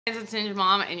Guys, it's Ninja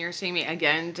Mom, and you're seeing me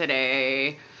again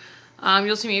today.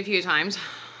 You'll see me a few times.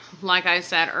 Like I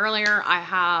said earlier, I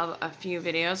have a few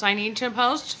videos I need to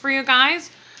post for you guys.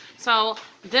 So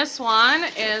this one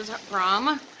is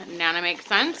from Nana Makes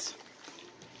Sense.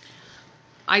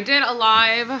 I did a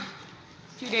live a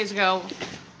few days ago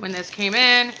when this came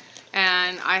in,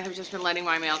 and I have just been letting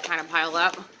my mail kind of pile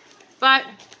up. But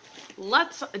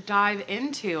let's dive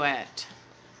into it.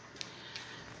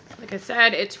 Like I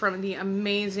said, it's from the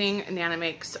amazing Nana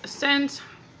Makes Sense.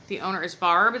 The owner is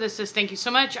Barb. This says, "Thank you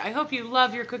so much. I hope you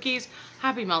love your cookies.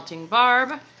 Happy melting,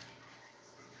 Barb."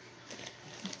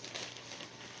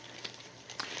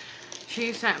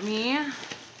 She sent me a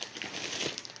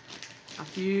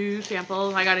few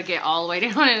samples. I got to get all the way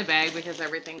down in the bag because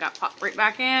everything got popped right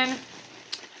back in.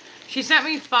 She sent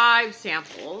me 5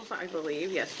 samples, I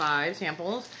believe. Yes, 5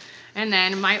 samples. And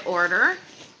then my order.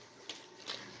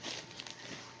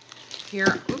 Here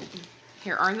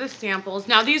are the samples.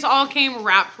 Now, these all came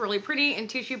wrapped really pretty in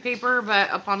tissue paper, but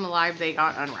upon the live, they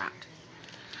got unwrapped.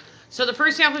 So the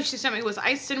first sample she sent me was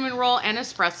iced cinnamon roll and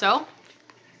espresso.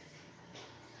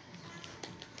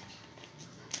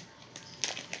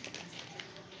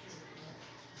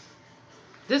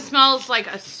 This smells like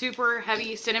a super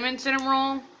heavy cinnamon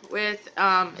roll with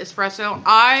espresso.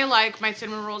 I like my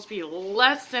cinnamon rolls to be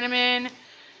less cinnamon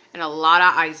and a lot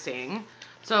of icing.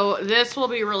 So this will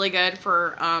be really good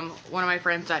for one of my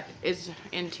friends that is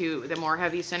into the more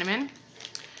heavy cinnamon.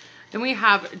 Then we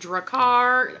have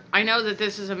Drakkar. I know that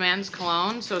this is a men's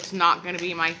cologne, so it's not going to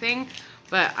be my thing.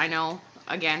 But I know,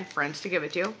 again, friends to give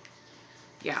it to.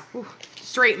 Yeah, whew.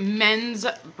 Straight men's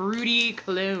broody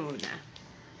cologne.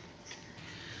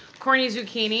 Corny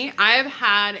Zucchini. I have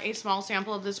had a small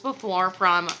sample of this before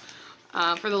from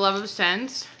For the Love of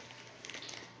Scents.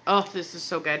 Oh, this is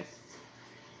so good.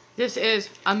 This is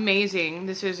amazing.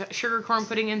 This is sugar corn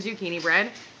pudding and zucchini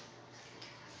bread.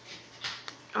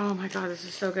 Oh my god, this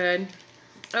is so good.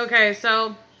 Okay,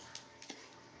 so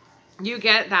you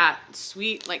get that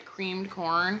sweet, like, creamed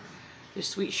corn, the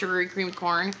sweet sugary creamed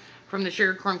corn from the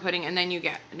sugar corn pudding, and then you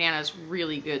get Nana's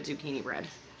really good zucchini bread.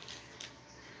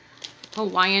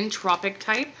 Hawaiian Tropic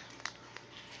type.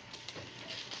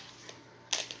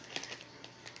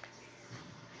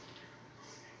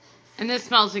 And this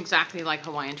smells exactly like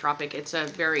Hawaiian Tropic. It's a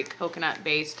very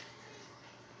coconut-based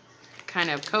kind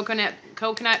of coconut,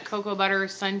 cocoa butter,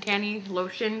 suntanny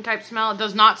lotion type smell. It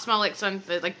does not smell like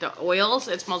like the oils.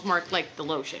 It smells more like the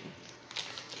lotion.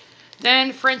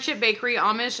 Then Friendship Bakery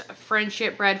Amish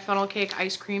Friendship Bread Funnel Cake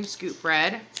Ice Cream Scoop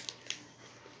Bread.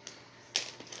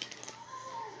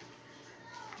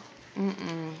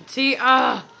 See,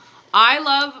 I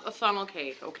love a funnel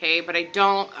cake, okay, but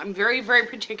I'm very, very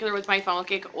particular with my funnel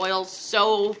cake oils,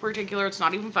 so particular, it's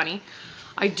not even funny.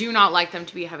 I do not like them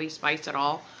to be heavy spice at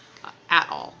all,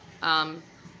 I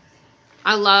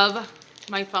love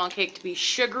my funnel cake to be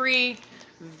sugary,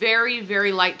 very,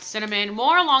 very light cinnamon,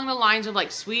 more along the lines of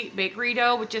like sweet bakery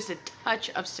dough with just a touch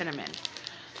of cinnamon.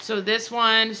 So this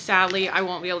one, sadly, I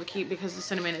won't be able to keep because the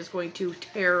cinnamon is going to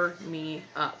tear me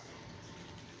up.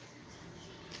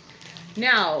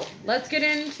 Now, let's get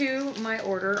into my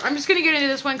order. I'm just going to get into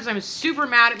this one because I'm super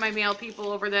mad at my mail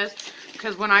people over this.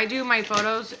 Because when I do my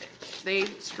photos, they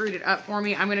screwed it up for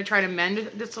me. I'm going to try to mend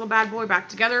this little bad boy back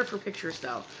together for pictures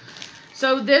though.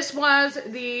 So this was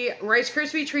the Rice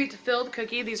Krispie Treats filled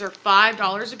cookie. These are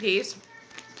 $5 a piece.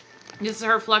 This is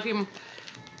her fluffy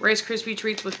Rice Krispie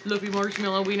Treats with fluffy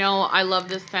marshmallow. We know I love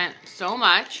this scent so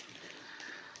much.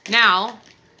 Now,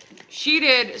 she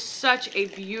did such a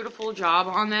beautiful job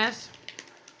on this.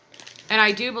 And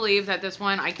I do believe that this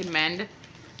one I can mend.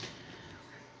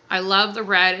 I love the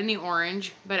red and the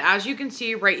orange. But as you can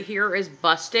see, right here is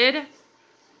busted.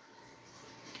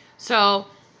 So,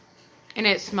 and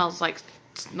it smells like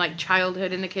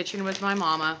childhood in the kitchen with my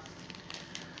mama.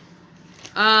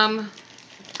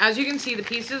 As you can see, the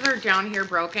pieces are down here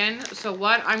broken. So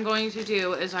what I'm going to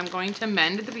do is I'm going to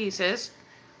mend the pieces.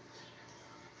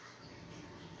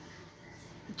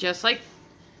 Just like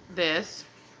this.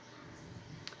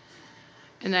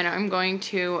 And then I'm going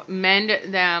to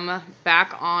mend them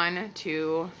back on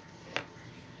to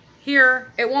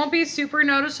here. It won't be super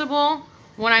noticeable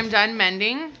when I'm done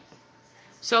mending.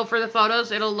 So for the photos,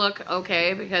 it'll look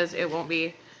okay because it won't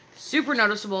be super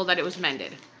noticeable that it was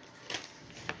mended.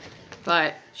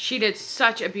 But she did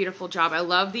such a beautiful job. I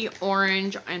love the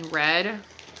orange and red.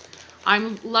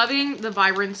 I'm loving the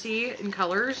vibrancy in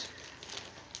colors.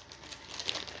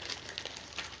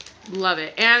 Love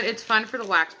it. And it's fun for the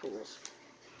wax pools.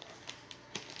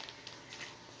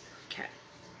 Okay.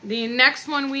 The next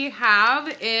one we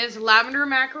have is Lavender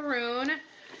Macaroon.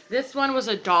 This one was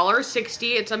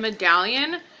 $1.60. It's a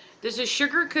medallion. This is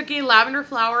sugar cookie, lavender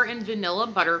flower, and vanilla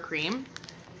buttercream.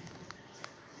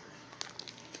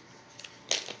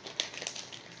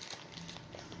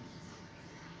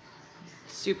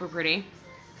 Super pretty.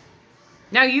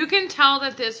 Now you can tell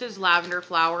that this is lavender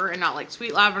flower and not like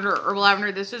sweet lavender or herbal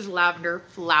lavender. This is lavender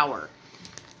flower.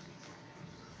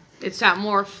 It's that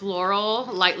more floral,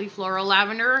 lightly floral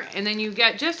lavender. And then you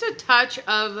get just a touch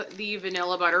of the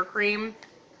vanilla buttercream.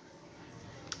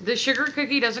 The sugar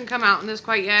cookie doesn't come out in this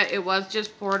quite yet. It was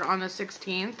just poured on the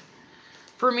 16th.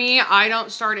 For me, I don't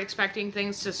start expecting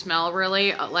things to smell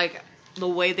really like the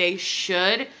way they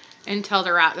should until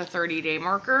they're at the 30-day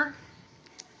marker.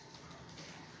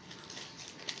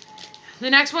 The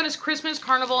next one is Christmas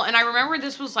Carnival, and I remember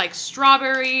this was like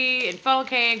strawberry and funnel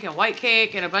cake and white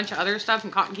cake and a bunch of other stuff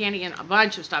and cotton candy and a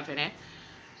bunch of stuff in it.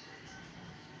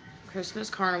 Christmas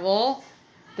Carnival.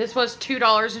 This was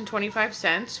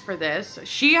 $2.25 for this.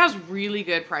 She has really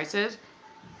good prices.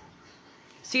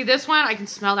 See this one? I can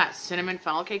smell that cinnamon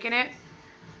funnel cake in it.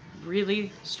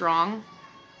 Really strong.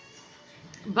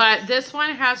 But this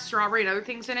one has strawberry and other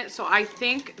things in it, so I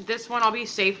think this one I'll be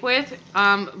safe with,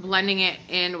 blending it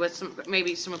in with some,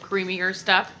 maybe some creamier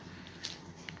stuff.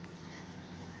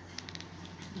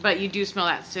 But you do smell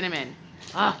that cinnamon.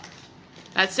 Ah,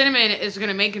 that cinnamon is going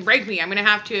to make and break me. I'm going to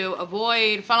have to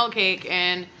avoid funnel cake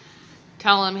and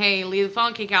tell them, hey, leave the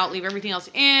funnel cake out, leave everything else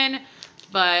in,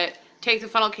 but take the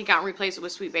funnel cake out and replace it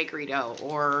with sweet bakery dough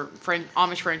or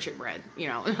Amish friendship bread, you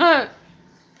know.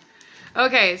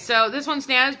 Okay, so this one's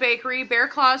Nana's Bakery, Bear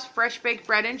Claws Fresh Baked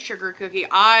Bread and Sugar Cookie.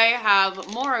 I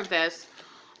have more of this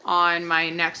on my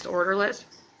next order list.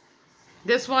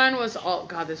 This one was, oh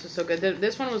God, this is so good.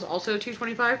 This one was also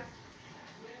 $2.25.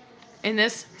 And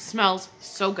this smells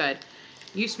so good.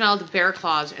 You smell the Bear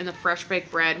Claws and the fresh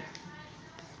baked bread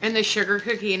and the sugar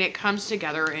cookie, and it comes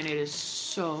together and it is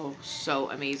so,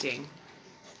 so amazing.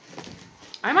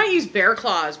 I might use Bear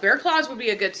Claws. Bear Claws would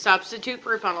be a good substitute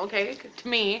for a funnel cake. To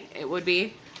me, it would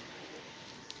be.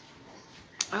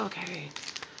 Okay.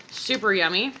 Super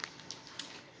yummy.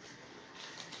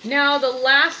 Now, the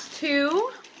last two.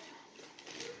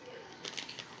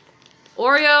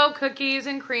 Oreo cookies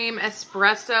and cream,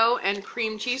 espresso, and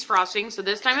cream cheese frosting. So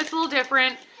this time it's a little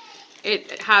different.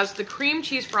 It has the cream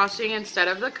cheese frosting instead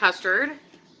of the custard. I'm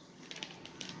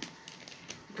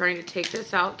trying to take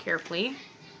this out carefully.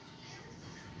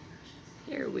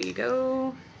 Here we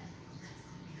go.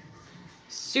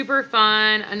 Super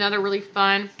fun. Another really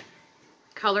fun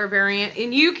color variant.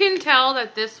 And you can tell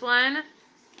that this one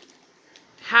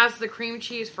has the cream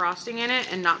cheese frosting in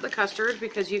it and not the custard,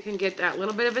 because you can get that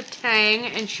little bit of a tang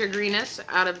and sugariness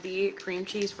out of the cream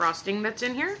cheese frosting that's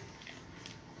in here.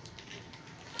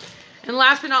 And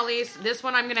last but not least, this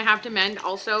one I'm going to have to mend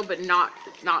also, but not,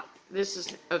 this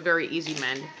is a very easy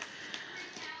mend.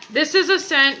 This is a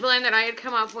scent blend that I had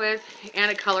come up with and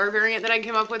a color variant that I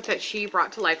came up with that she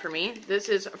brought to life for me. This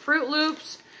is Fruit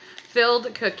Loops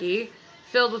filled cookie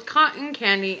filled with cotton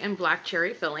candy and black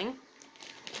cherry filling.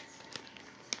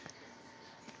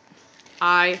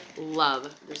 I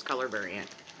love this color variant.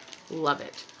 Love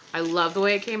it. I love the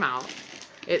way it came out.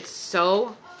 It's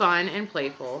so fun and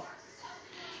playful.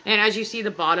 And as you see,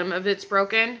 the bottom of it's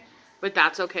broken, but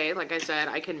that's okay. Like I said,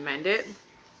 I can mend it.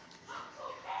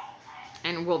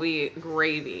 And we'll be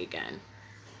gravy again.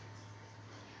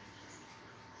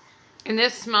 And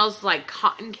this smells like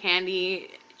cotton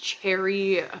candy,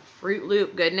 cherry, Fruit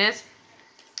Loop goodness.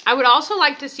 I would also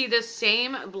like to see this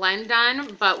same blend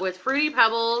done, but with Fruity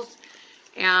Pebbles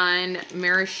and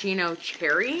maraschino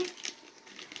cherry.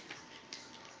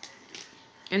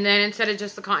 And then instead of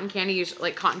just the cotton candy, use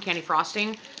like cotton candy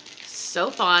frosting. So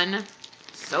fun.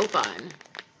 So fun.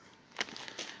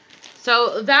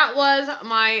 So that was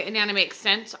my Nana Makes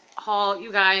Sense haul,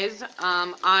 you guys.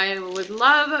 I would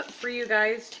love for you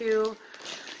guys to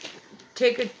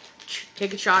take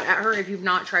a shot at her if you've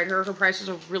not tried her. Her prices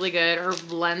are really good. Her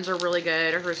blends are really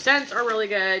good. Her scents are really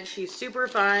good. She's super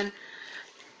fun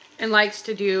and likes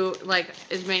to do like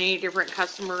as many different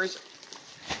customers'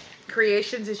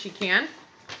 creations as she can.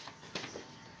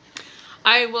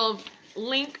 I will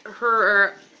link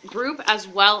her group as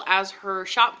well as her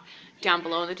shop down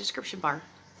below in the description bar.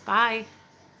 Bye.